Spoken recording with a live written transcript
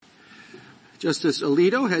Justice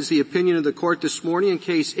Alito has the opinion of the court this morning in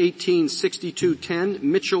case 18-6210,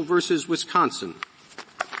 Mitchell versus Wisconsin.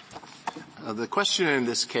 The question in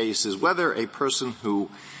this case is whether a person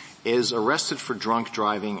who is arrested for drunk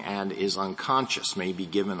driving and is unconscious may be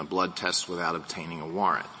given a blood test without obtaining a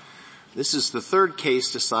warrant. This is the third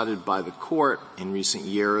case decided by the court in recent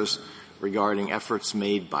years regarding efforts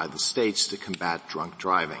made by the states to combat drunk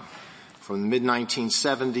driving. From the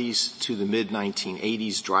mid-1970s to the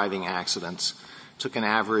mid-1980s, driving accidents took an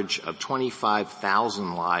average of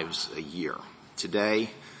 25,000 lives a year.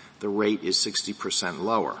 Today, the rate is 60%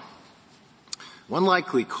 lower. One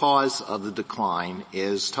likely cause of the decline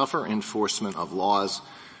is tougher enforcement of laws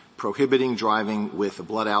prohibiting driving with a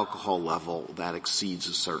blood alcohol level that exceeds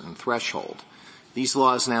a certain threshold. These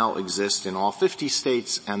laws now exist in all 50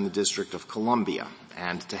 states and the District of Columbia,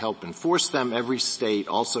 and to help enforce them, every state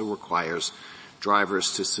also requires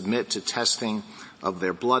drivers to submit to testing of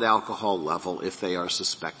their blood alcohol level if they are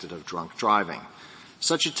suspected of drunk driving.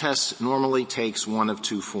 Such a test normally takes one of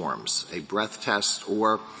two forms, a breath test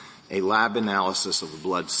or a lab analysis of the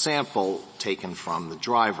blood sample taken from the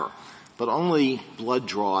driver. But only blood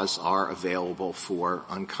draws are available for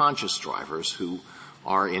unconscious drivers who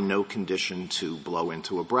are in no condition to blow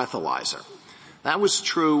into a breathalyzer. That was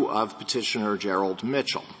true of petitioner Gerald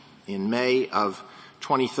Mitchell. In May of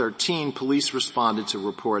 2013, police responded to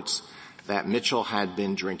reports that Mitchell had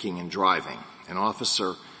been drinking and driving. An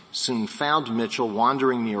officer soon found Mitchell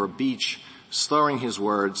wandering near a beach, slurring his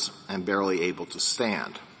words and barely able to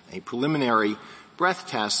stand. A preliminary breath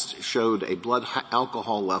test showed a blood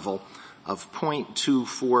alcohol level of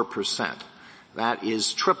 0.24%. That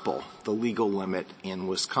is triple the legal limit in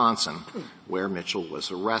Wisconsin, where Mitchell was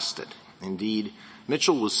arrested. Indeed,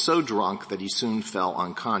 Mitchell was so drunk that he soon fell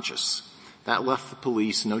unconscious. That left the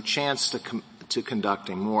police no chance to conduct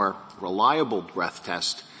a more reliable breath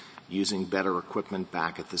test using better equipment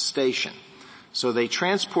back at the station. So they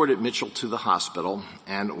transported Mitchell to the hospital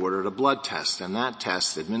and ordered a blood test, and that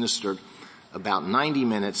test, administered about 90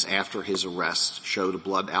 minutes after his arrest, showed a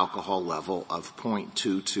blood alcohol level of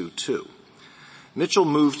 0.222. Mitchell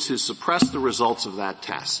moved to suppress the results of that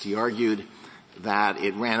test. He argued that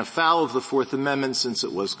it ran afoul of the Fourth Amendment since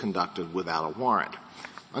it was conducted without a warrant.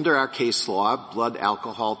 Under our case law, blood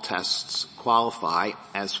alcohol tests qualify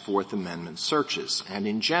as Fourth Amendment searches, and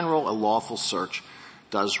in general, a lawful search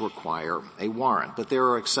does require a warrant, but there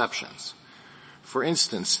are exceptions. For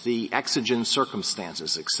instance, the exigent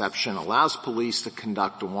circumstances exception allows police to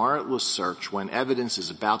conduct a warrantless search when evidence is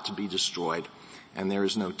about to be destroyed and there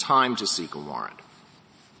is no time to seek a warrant.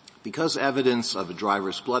 Because evidence of a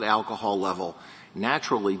driver's blood alcohol level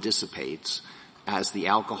naturally dissipates as the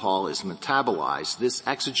alcohol is metabolized, this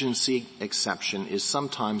exigency exception is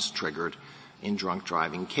sometimes triggered in drunk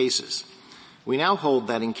driving cases. We now hold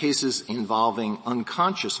that in cases involving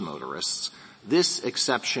unconscious motorists, this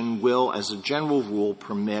exception will, as a general rule,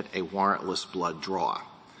 permit a warrantless blood draw.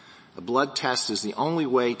 A blood test is the only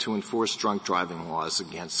way to enforce drunk driving laws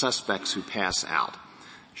against suspects who pass out,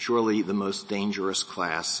 surely the most dangerous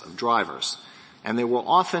class of drivers. And there will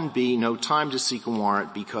often be no time to seek a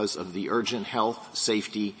warrant because of the urgent health,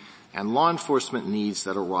 safety, and law enforcement needs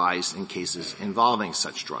that arise in cases involving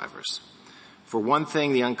such drivers. For one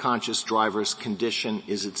thing, the unconscious driver's condition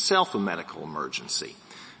is itself a medical emergency.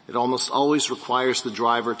 It almost always requires the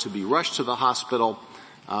driver to be rushed to the hospital,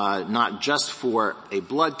 not just for a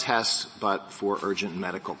blood test, but for urgent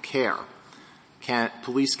medical care.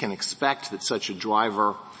 Police can expect that such a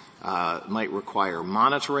driver might require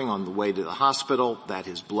monitoring on the way to the hospital, that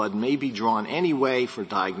his blood may be drawn anyway for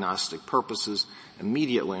diagnostic purposes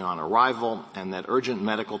immediately on arrival, and that urgent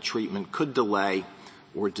medical treatment could delay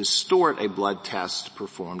or distort a blood test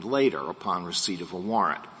performed later upon receipt of a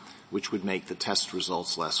warrant, which would make the test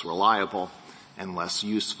results less reliable and less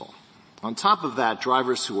useful. On top of that,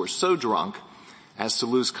 drivers who are so drunk as to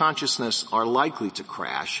lose consciousness are likely to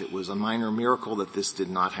crash. It was a minor miracle that this did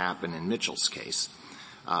not happen in Mitchell's case,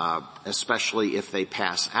 especially if they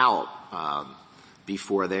pass out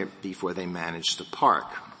before they manage to park.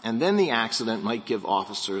 And then the accident might give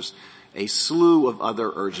officers a slew of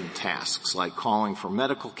other urgent tasks, like calling for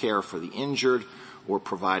medical care for the injured, or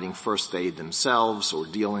providing first aid themselves, or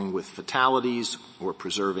dealing with fatalities, or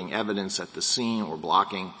preserving evidence at the scene, or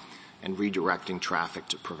blocking and redirecting traffic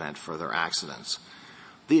to prevent further accidents.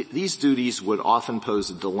 These duties would often pose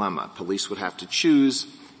a dilemma. Police would have to choose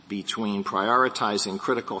between prioritizing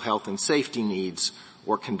critical health and safety needs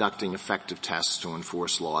or conducting effective tests to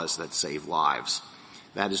enforce laws that save lives.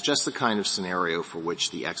 That is just the kind of scenario for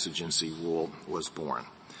which the exigency rule was born.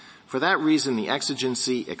 For that reason, the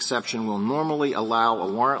exigency exception will normally allow a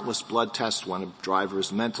warrantless blood test when a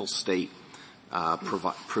driver's mental state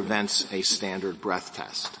prevents a standard breath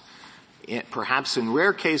test. Perhaps in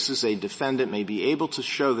rare cases, a defendant may be able to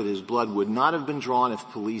show that his blood would not have been drawn if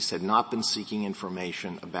police had not been seeking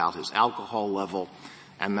information about his alcohol level,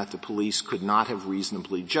 and that the police could not have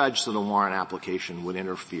reasonably judged that a warrant application would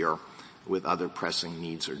interfere with other pressing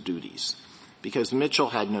needs or duties. Because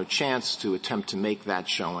Mitchell had no chance to attempt to make that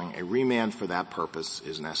showing, a remand for that purpose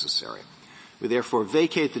is necessary. We therefore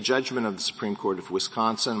vacate the judgment of the Supreme Court of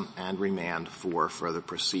Wisconsin and remand for further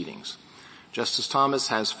proceedings. Justice Thomas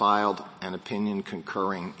has filed an opinion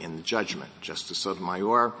concurring in the judgment. Justice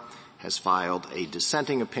Sotomayor has filed a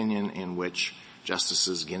dissenting opinion in which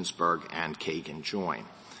Justices Ginsburg and Kagan join.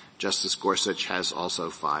 Justice Gorsuch has also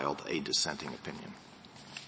filed a dissenting opinion.